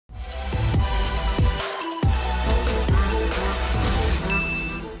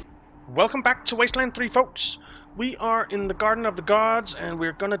Welcome back to Wasteland 3, folks. We are in the Garden of the Gods, and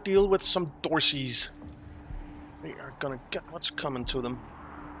we're gonna deal with some Dorseys. We are gonna get what's coming to them.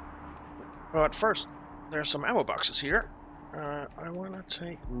 But first, there's some ammo boxes here. I wanna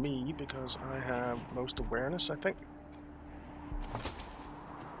take me, because I have most awareness, I think.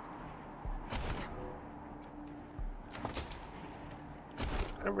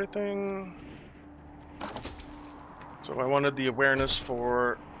 Everything. So I wanted the awareness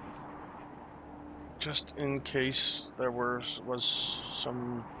for just in case there was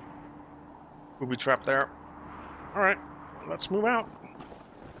some booby trap there. Alright, let's move out.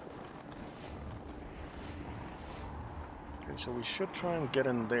 Okay, so we should try and get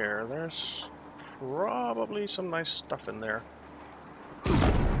in there. There's probably some nice stuff in there.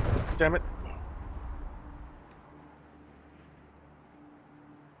 Damn it.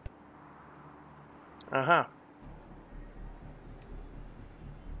 Aha.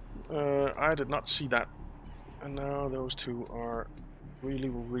 I did not see that. And now those two are really,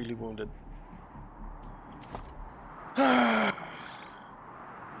 really wounded.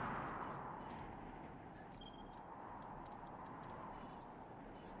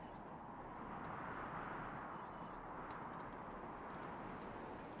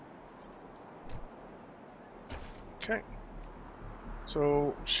 Okay.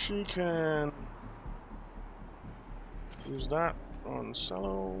 So she can use that on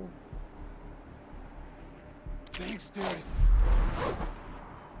Cello. Thanks, dude.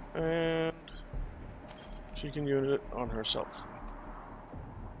 And she can use it on herself.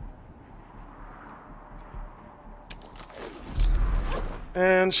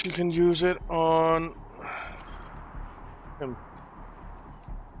 And she can use it on him.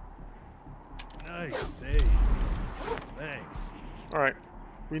 Nice save. Thanks. Alright.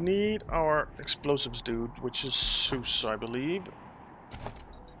 We need our explosives dude, which is Seuss, I believe.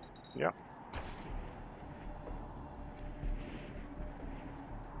 Yeah.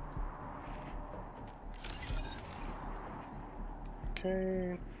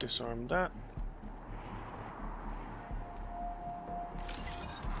 Okay, disarm that.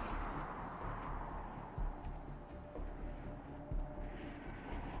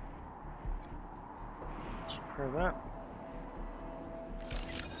 Let's repair that.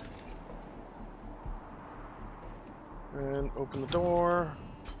 And open the door.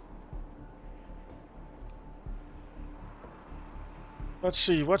 Let's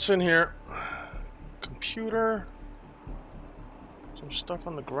see, what's in here? Computer. Some stuff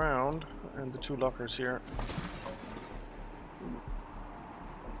on the ground, and the two lockers here.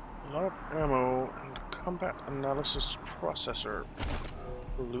 A lot of ammo and a combat analysis processor.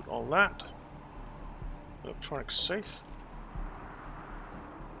 We'll loot all that. Electronic safe.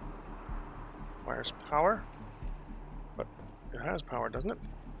 Wires power. But it has power, doesn't it?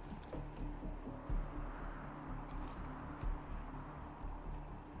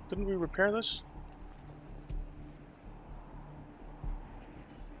 Didn't we repair this?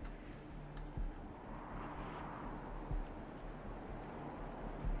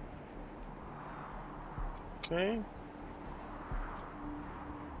 Okay.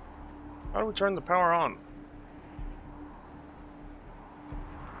 How do we turn the power on?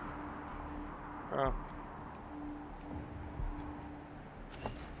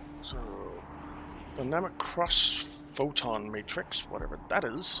 So, dynamic cross photon matrix, whatever that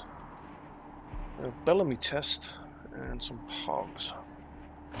is. A Bellamy test and some hogs.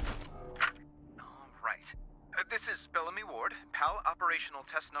 Right. This is Bellamy Ward, PAL operational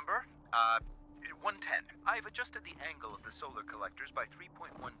test number, 110. I've adjusted the angle of the solar collectors by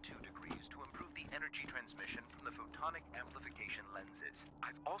 3.12 degrees to improve the energy transmission from the photonic amplification lenses.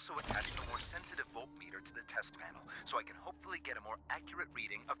 I've also attached a more sensitive voltmeter to the test panel, so I can hopefully get a more accurate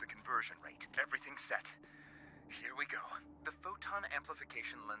reading of the conversion rate. Everything's set. Here we go. The photon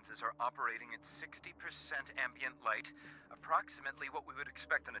amplification lenses are operating at 60% ambient light, approximately what we would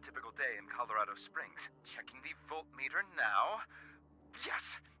expect on a typical day in Colorado Springs. Checking the voltmeter now.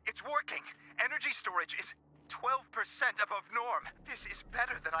 Yes, it's working. Energy storage is 12% above norm. This is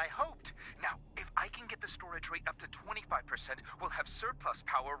better than I hoped. Now, if I can get the storage rate up to 25%, we'll have surplus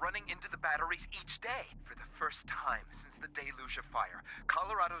power running into the batteries each day. For the first time since the deluge of fire,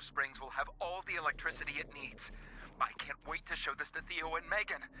 Colorado Springs will have all the electricity it needs. I can't wait to show this to Theo and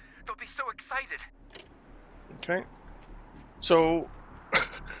Megan. They'll be so excited. Okay. So,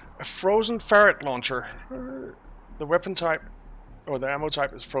 a frozen ferret launcher. The weapon type, or the ammo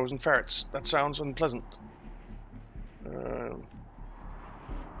type, is frozen ferrets. That sounds unpleasant.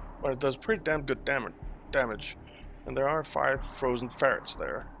 But it does pretty damn good damage. And there are 5 frozen ferrets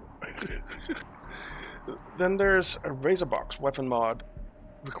there. Then there's a Razorbox weapon mod.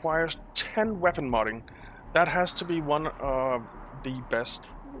 requires 10 weapon modding. That has to be one of the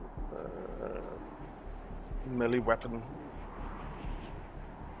best melee weapon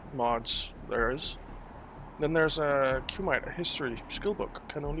mods there is. Then there's a Qmite, a history skill book,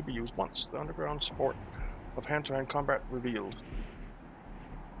 can only be used once. The underground sport of hand-to-hand combat revealed.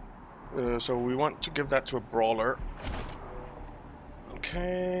 So we want to give that to a brawler.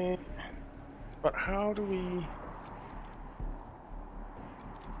 Okay, but how do we...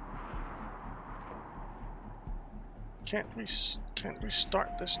 Can't we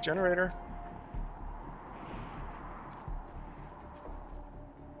start this generator?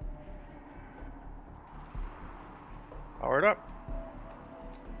 Power it up.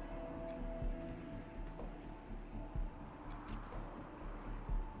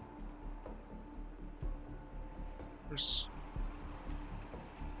 There's...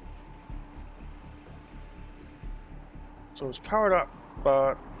 So it's powered up,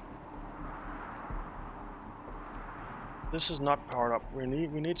 but this is not powered up. We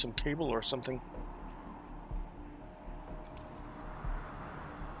need some cable or something.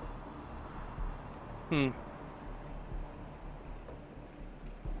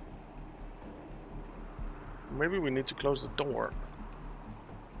 Maybe we need to close the door.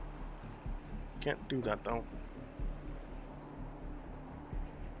 Can't do that though.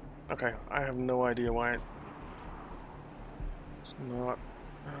 Okay, I have no idea why it's not.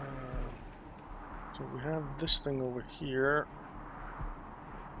 So we have this thing over here.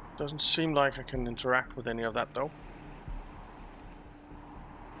 Doesn't seem like I can interact with any of that though.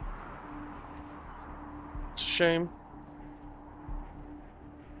 It's a shame.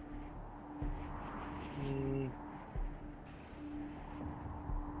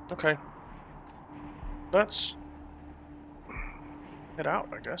 Okay. Let's head out,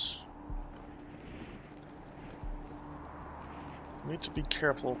 I guess. Need to be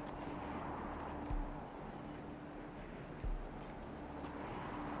careful.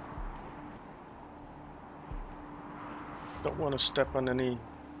 Don't want to step on any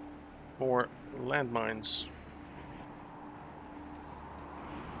more landmines.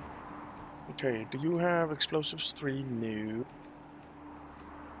 Okay, do you have explosives 3? No.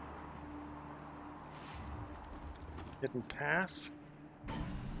 Hidden path.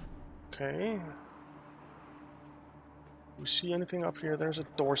 Okay. We see anything up here? There's a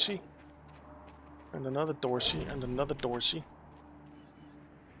Dorsey. And another Dorsey, and another Dorsey.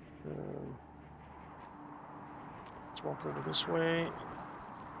 Let's walk over this way.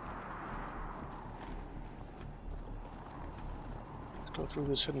 Let's go through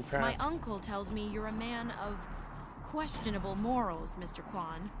this hidden path. My uncle tells me you're a man of questionable morals, Mr.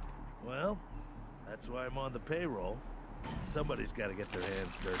 Quan. Well, that's why I'm on the payroll. Somebody's got to get their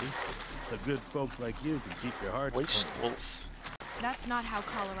hands dirty, so good folk like you can keep your hearts Wasteland. That's not how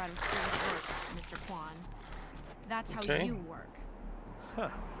Colorado Springs works, Mr. Quan. That's how you work. Huh.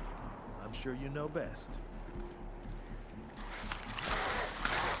 I'm sure you know best.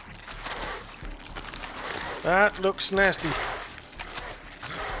 That looks nasty.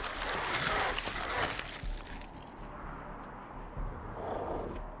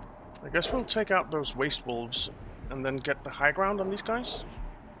 I guess we'll take out those waste wolves and then get the high ground on these guys.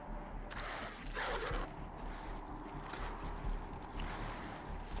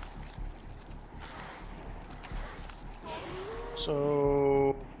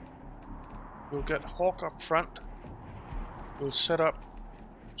 So we'll get Hawk up front. We'll set up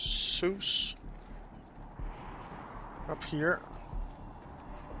Zeus up here.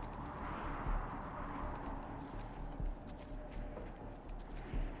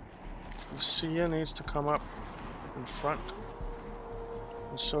 Sia needs to come up in front,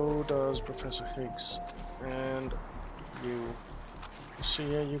 and so does Professor Higgs. And you,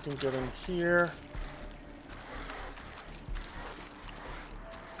 Sia, you can get in here.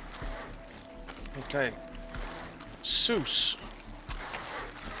 Okay, Zeus,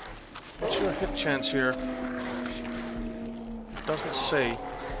 what's your hit chance here? Doesn't say.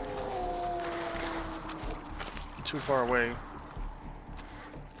 Too far away.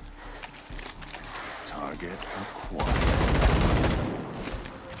 Target acquired.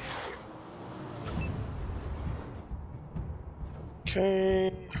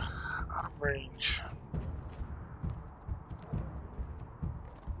 Okay, out of range.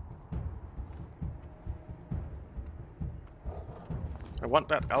 I want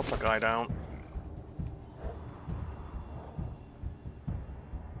that alpha guy down.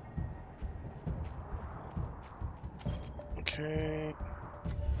 Okay.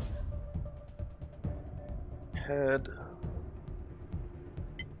 Head.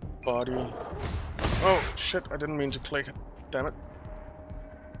 Body. Oh, shit, I didn't mean to click it. Damn it.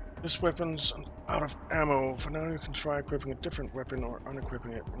 This weapon's out of ammo. For now, you can try equipping a different weapon or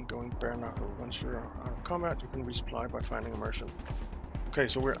unequipping it and going bare knuckle. Once you're out of combat, you can resupply by finding immersion. Okay,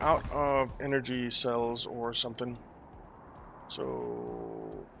 so we're out of energy cells or something.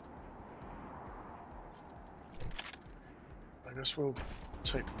 So I guess we'll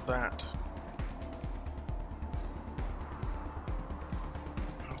take that.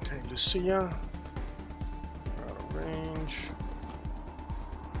 Okay, Lucia. We're out of range.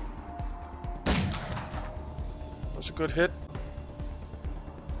 That's a good hit.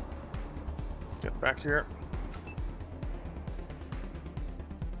 Get back here.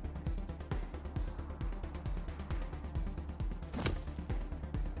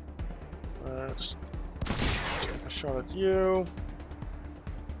 Let's take a shot at you.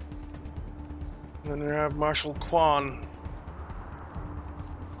 And then we have Marshal Quan.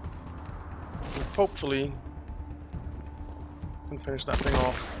 And hopefully can finish that thing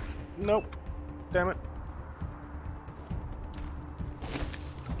off. Nope. Damn it.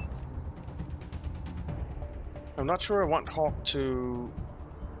 I'm not sure I want Hawk to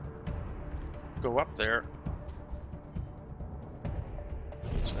go up there.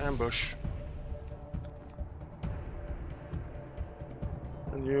 It's ambush.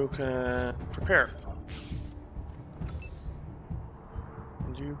 And you can prepare.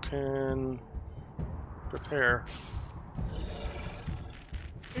 And you can prepare.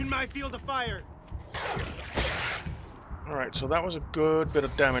 In my field of fire. Alright, so that was a good bit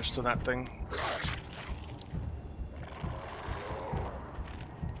of damage to that thing.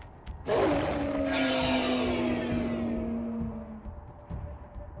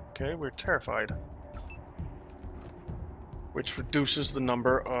 Okay, we're terrified. Which reduces the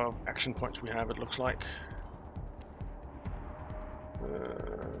number of action points we have, it looks like.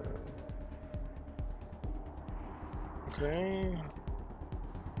 Okay.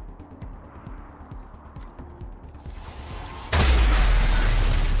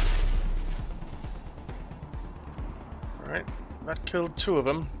 Alright, that killed 2 of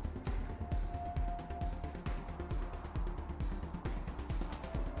them.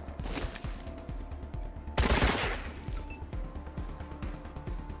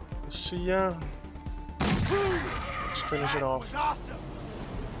 See ya. Let's finish it off.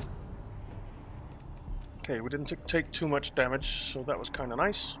 Okay, we didn't take too much damage, so that was kind of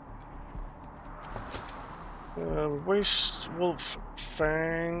nice. Waste Wolf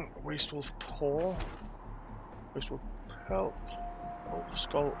Fang, Waste Wolf Paw, Waste Wolf Pelt, Wolf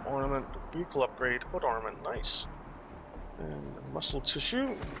Skull Ornament, Vehicle Upgrade, Hood Ornament, nice. And Muscle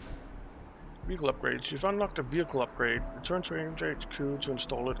Tissue. Vehicle upgrades. You've unlocked a vehicle upgrade. Return to Ranger HQ to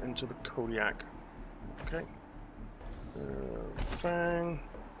install it into the Kodiak. Okay. Fang.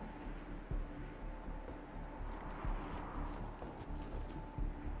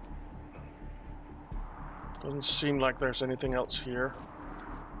 Doesn't seem like there's anything else here.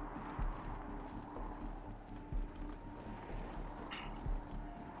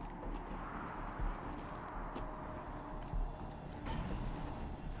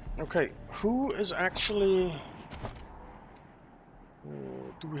 Okay, who is actually...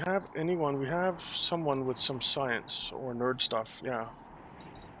 do we have anyone? We have someone with some science or nerd stuff, yeah.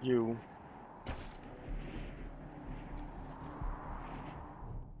 You.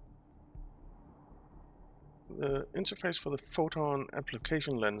 The interface for the photon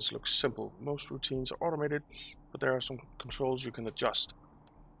application lens looks simple. Most routines are automated, but there are some controls you can adjust.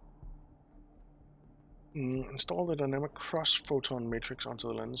 Install the dynamic cross-photon matrix onto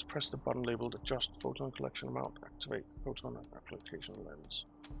the lens. Press the button labeled Adjust Photon Collection Amount. Activate Photon Application Lens.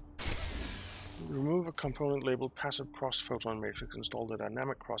 Remove a component labeled Passive Cross-Photon Matrix. Install the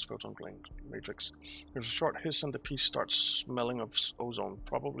dynamic cross-photon matrix. There's a short hiss and the piece starts smelling of ozone.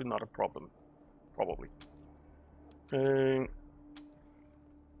 Probably not a problem. Probably. Okay.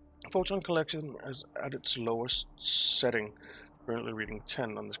 Photon collection is at its lowest setting. Currently reading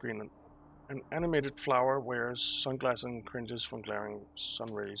 10 on the screen. An animated flower wears sunglasses and cringes from glaring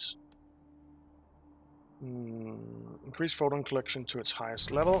sun rays. Increase photon collection to its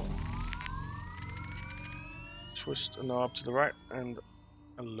highest level. Twist a knob to the right and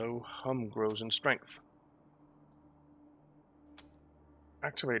a low hum grows in strength.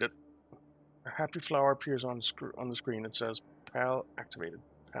 Activate it. A happy flower appears on the screen. It says, PAL activated.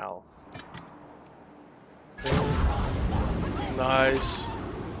 PAL. Okay. Nice.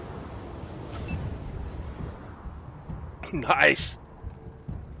 Nice.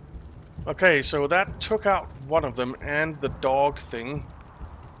 Okay, so that took out one of them and the dog thing.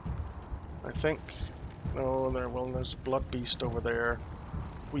 I think. Oh, there's a blood beast over there.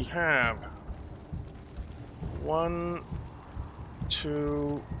 We have 1,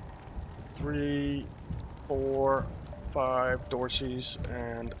 2, 3, 4, 5 Dorseys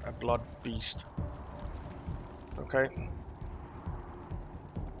and a blood beast. Okay.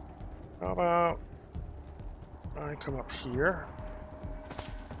 How about I come up here?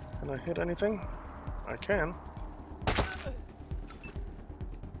 Can I hit anything? I can.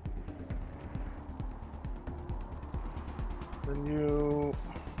 Then you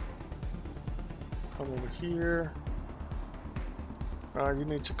come over here. You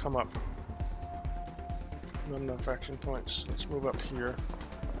need to come up. Not enough action points. Let's move up here.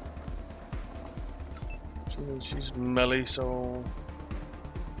 She's melee, so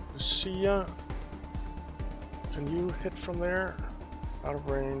Lucia, can you hit from there? Out of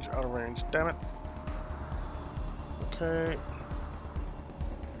range, out of range. Damn it. Okay.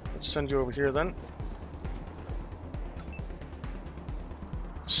 Let's send you over here then.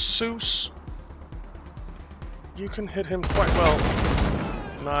 Seuss. You can hit him quite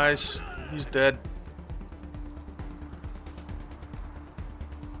well. Nice. He's dead.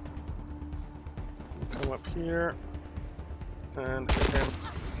 Come up here and hit him.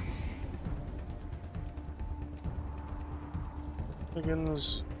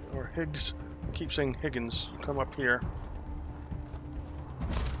 Higgins or Higgs. I keep saying Higgins. Come up here.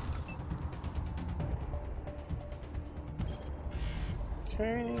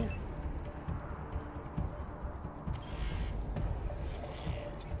 Okay.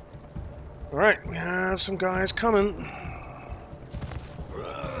 Alright, we have some guys coming.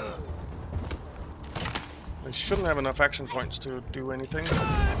 They shouldn't have enough action points to do anything.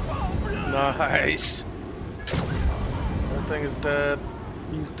 Nice! That thing is dead.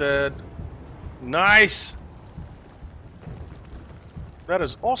 He's dead. Nice! That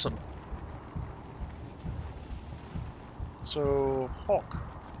is awesome. So, Hawk.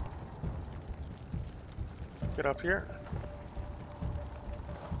 Get up here.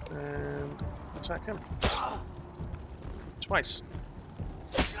 And attack him. Twice.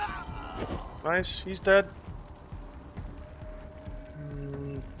 Nice, he's dead.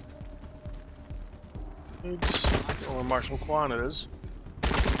 Higgs, or Marshal Quan it is.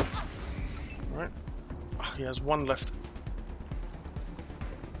 Alright. Oh, he has one left.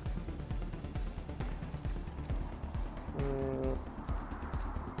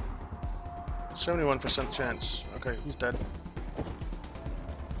 71% chance. Okay, he's dead.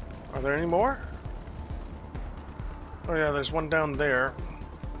 Are there any more? Oh yeah, there's one down there.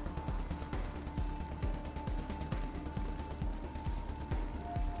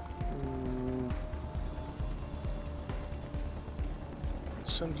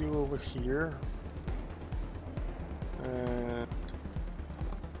 Let's send you over here. And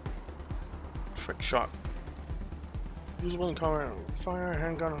trick shot. Usable in combat. Fire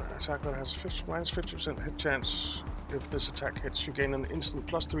handgun attack that has minus 50% hit chance. If this attack hits, you gain an instant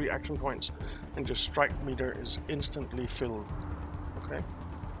 +3 action points, and your strike meter is instantly filled. Okay.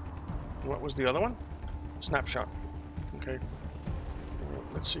 And what was the other one? Snapshot. Okay.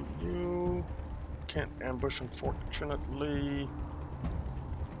 Let's see. You can't ambush, unfortunately.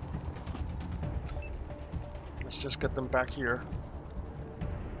 Let's just get them back here.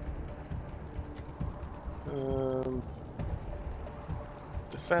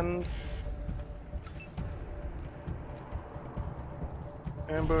 Defend.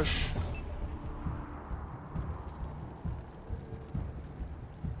 Ambush.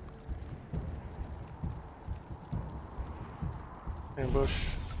 Ambush.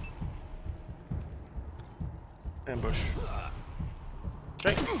 Ambush.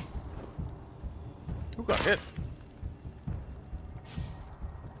 Okay. Who got hit?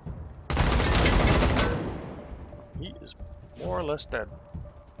 He is more or less dead.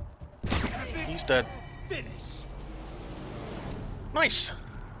 He's dead. Finish. Nice!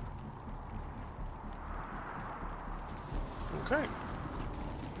 Okay.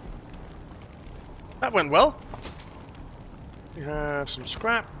 That went well. We have some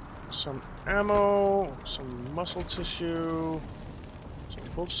scrap, some ammo, some muscle tissue, some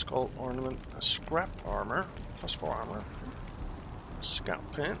bull skull ornament, a scrap armor, +4 armor,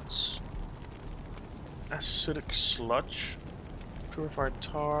 scout pants, acidic sludge, purified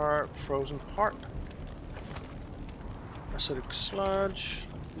tar, frozen heart, acidic sludge,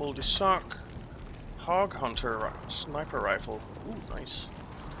 moldy sock, hog hunter sniper rifle. Ooh, nice.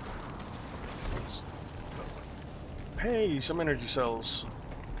 Hey, some energy cells.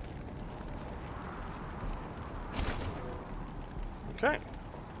 Okay.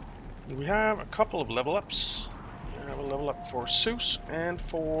 We have a couple of level ups. We have a level up for Seuss and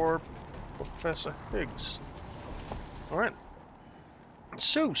for Professor Higgs. Alright.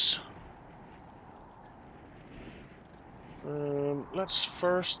 Seuss. Let's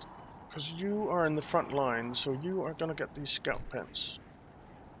first because you are in the front line, so you are gonna get these scout pens.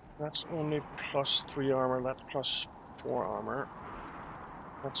 That's only +3 armor, that's +4 armor.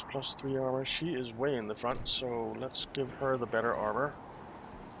 That's +3 armor. She is way in the front, so let's give her the better armor.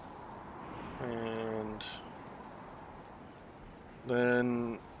 And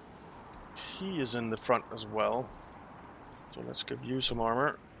then he is in the front as well. So let's give you some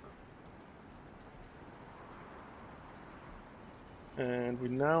armor. And we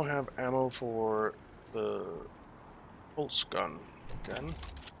now have ammo for the pulse gun again.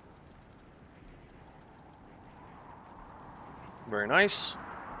 Very nice.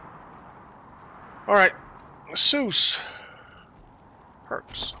 Alright, Seuss.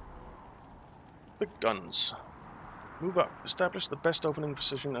 Perks. Big guns. Move up. Establish the best opening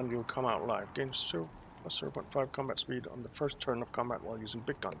position and you'll come out alive. Gain +0.5 combat speed on the first turn of combat while using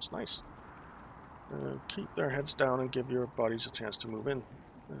big guns. Nice. Keep their heads down and give your bodies a chance to move in.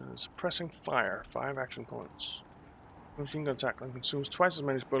 Suppressing fire. 5 action points. Machine gun attack and consumes twice as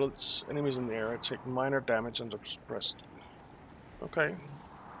many bullets. Enemies in the area take minor damage and are suppressed. Okay.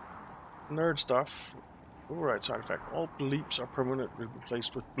 Nerd stuff. Override side effect. All bleeps are permanently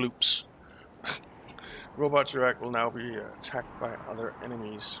replaced with bloops. Robots you act will now be attacked by other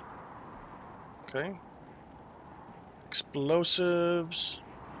enemies. Okay. Explosives.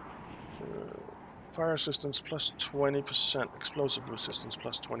 Fire resistance +20%. Explosive resistance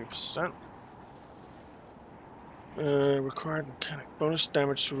 +20%. Required mechanic. Bonus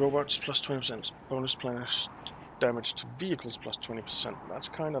damage to robots +20%. Bonus damage to vehicles +20%. That's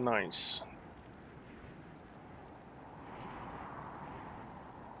kind of nice.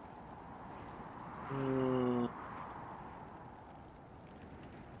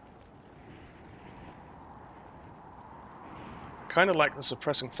 Kind of like the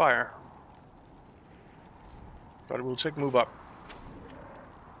suppressing fire, but it will take move up.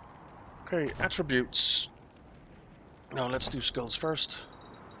 Okay, attributes. Now let's do skills first.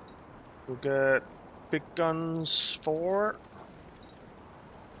 We'll get big guns 4.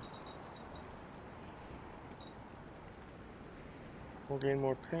 We'll gain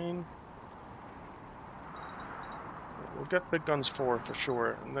more pain. We'll get big guns 4 for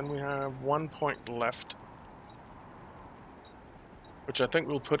sure, and then we have 1 point left, which I think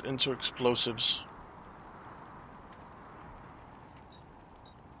we'll put into explosives.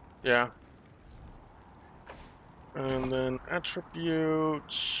 Yeah. And then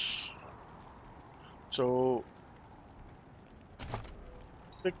attributes. So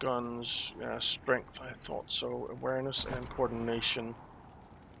big guns, yeah, strength, I thought so. Awareness and coordination.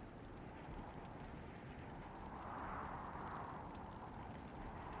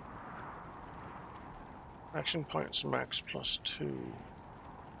 Action points max +2.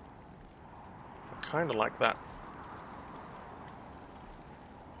 I kinda like that.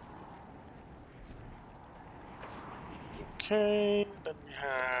 Okay, then we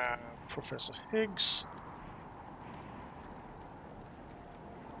have Professor Higgs.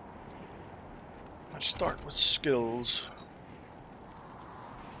 Let's start with skills.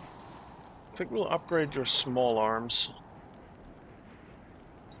 I think we'll upgrade your small arms.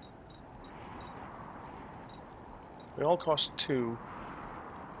 They all cost 2.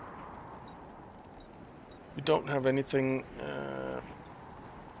 We don't have anything.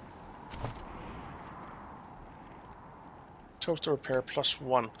 Toaster repair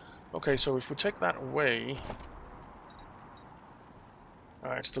 +1. Okay, so if we take that away,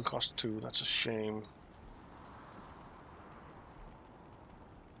 it still costs 2. That's a shame.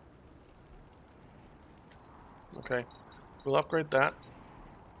 Okay, we'll upgrade that.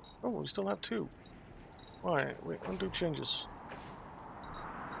 Oh, we still have 2. Why? Wait, undo changes.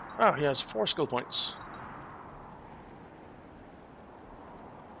 Ah, he has 4 skill points.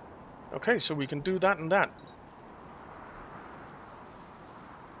 Okay, so we can do that and that.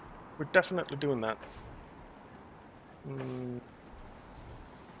 We're definitely doing that.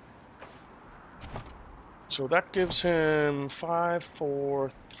 So that gives him 5, 4,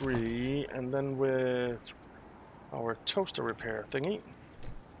 3, and then with our toaster repair thingy,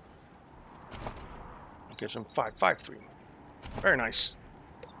 it gives him 5, 5, 3. Very nice.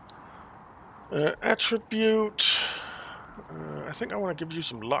 Attribute. I think I want to give you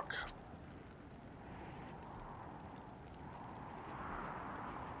some luck.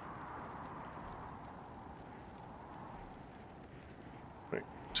 Wait,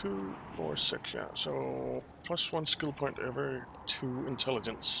 2, 4, 6, yeah. So +1 skill point every 2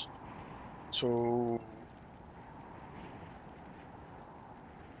 intelligence. So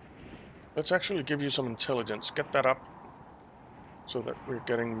let's actually give you some intelligence. Get that up so that we're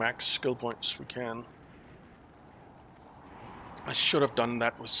getting max skill points we can. I should have done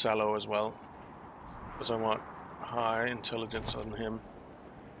that with Sallow as well, because I want high intelligence on him.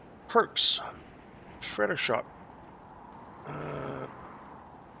 Perks. Shredder shot.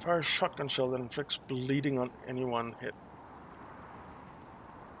 Fires shotgun shell that inflicts bleeding on anyone hit.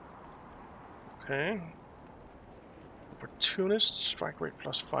 Okay. Opportunist. Strike rate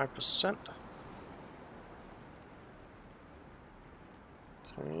plus 5%.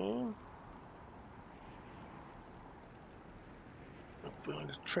 Okay.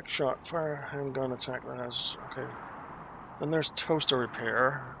 Ability trick shot. Fire handgun attack that has... Okay. Then there's toaster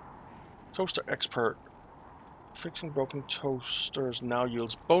repair. Toaster expert. Fixing broken toasters now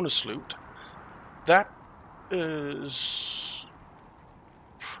yields bonus loot. That is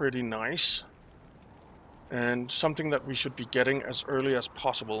pretty nice. And something that we should be getting as early as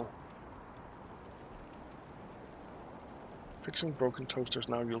possible. Fixing broken toasters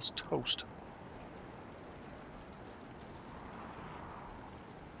now yields toast.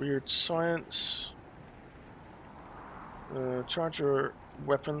 Weird science. Charge your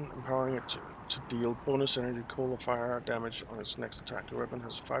weapon, empowering it to deal bonus energy cola fire damage on its next attack. Your weapon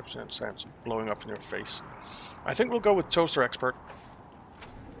has a 5% chance of blowing up in your face. I think we'll go with Toaster Expert.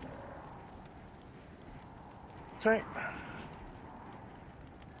 Okay.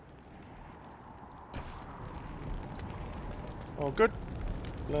 All good.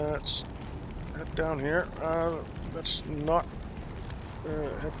 Let's head down here. Let's not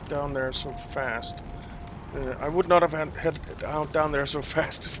head down there so fast. I would not have headed down there so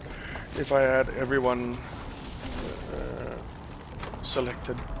fast if I had everyone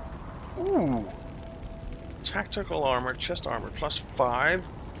selected. Ooh! Tactical armor, chest armor plus 5.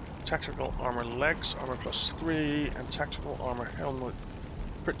 Tactical armor legs, armor plus 3. And tactical armor helmet,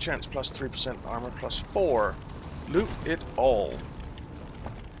 crit chance plus 3%, armor plus 4. Loot it all.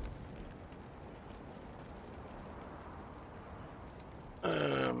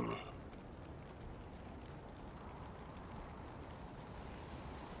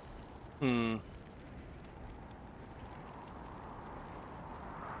 You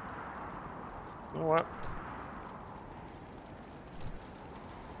know what?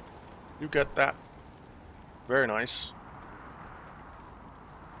 You get that. Very nice.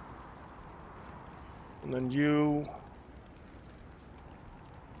 And then you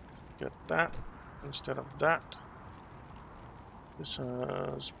get that instead of that. This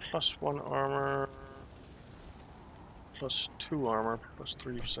has +1 armor, +2 armor,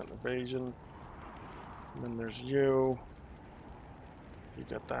 +3% evasion. And then there's you. You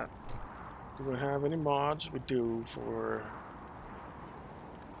get that. Do we have any mods? We do for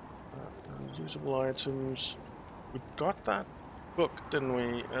usable items. We got that book, didn't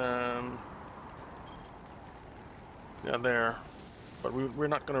we? Yeah, there. But we're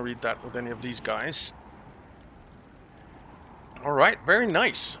not going to read that with any of these guys. Alright, very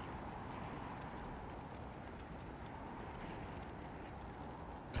nice.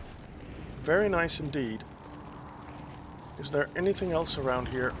 Very nice indeed. Is there anything else around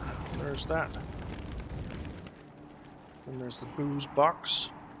here? There's that. And there's the booze box.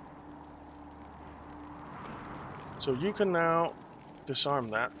 So you can now disarm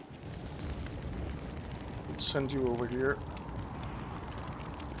that. Let's send you over here.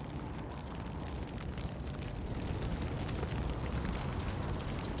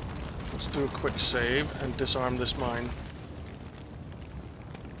 Let's do a quick save and disarm this mine.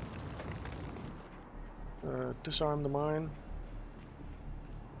 Disarm the mine.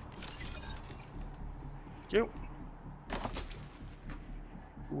 Thank you.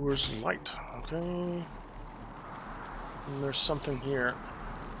 Where's light? Okay. And there's something here.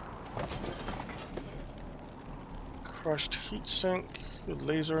 Crushed heatsink,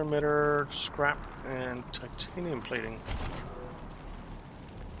 laser emitter, scrap, and titanium plating.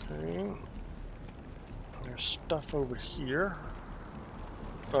 Okay. There's stuff over here.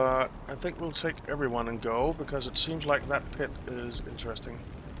 But I think we'll take everyone and go, because it seems like that pit is interesting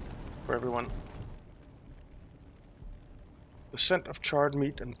for everyone. The scent of charred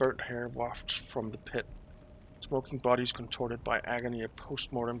meat and burnt hair wafts from the pit. Smoking bodies contorted by agony, a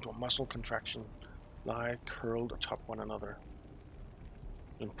post-mortem to a muscle contraction, lie curled atop one another.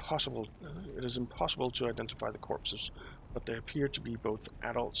 It is impossible to identify the corpses, but they appear to be both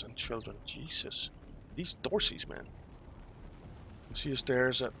adults and children. Jesus. These Dorseys, man. She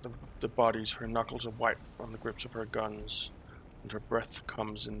stares at the bodies. Her knuckles are white on the grips of her guns, and her breath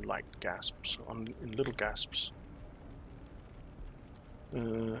comes in light gasps, in little gasps.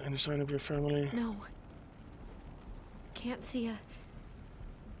 Any sign of your family? No. Can't see a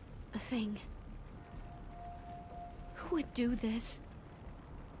thing. Who would do this?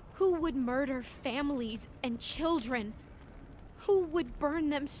 Who would murder families and children? Who would burn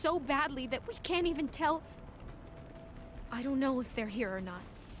them so badly that we can't even tell? I don't know if they're here or not.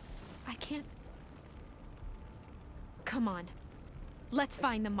 I can't... Come on. Let's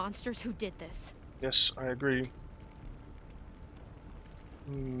find the monsters who did this. Yes, I agree.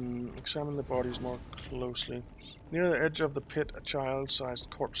 Examine the bodies more closely. Near the edge of the pit, a child-sized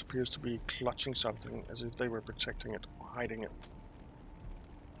corpse appears to be clutching something, as if they were protecting it or hiding it.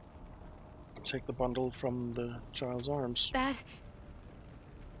 Take the bundle from the child's arms.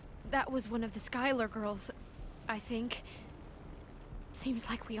 That was one of the Skylar girls, I think. Seems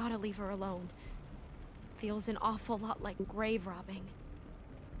like we ought to leave her alone. Feels an awful lot like grave robbing.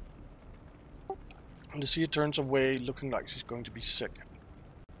 Lucia turns away, looking like she's going to be sick.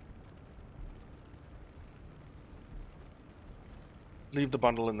 Leave the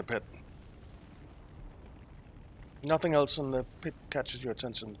bundle in the pit. Nothing else in the pit catches your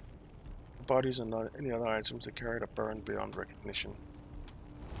attention. The bodies and any other items they carried are burned beyond recognition.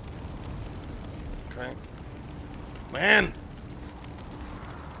 Okay. Man!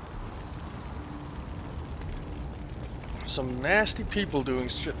 Some nasty people doing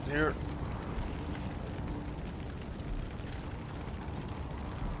shit here.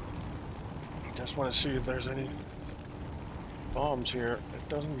 Just want to see if there's any bombs here. It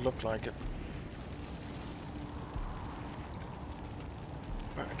doesn't look like it.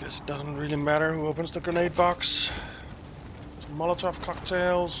 I guess it doesn't really matter who opens the grenade box. Some Molotov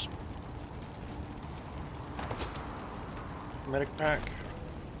cocktails. Medic pack.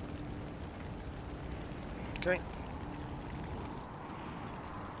 Okay.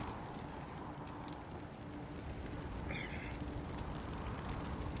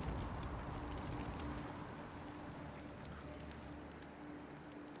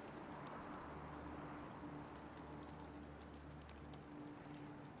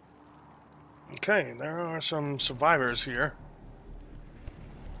 Okay, there are some survivors here.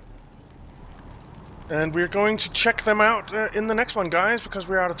 And we're going to check them out in the next one, guys, because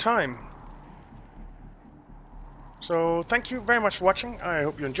we're out of time. So, thank you very much for watching. I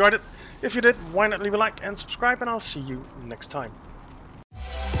hope you enjoyed it. If you did, why not leave a like and subscribe, and I'll see you next time.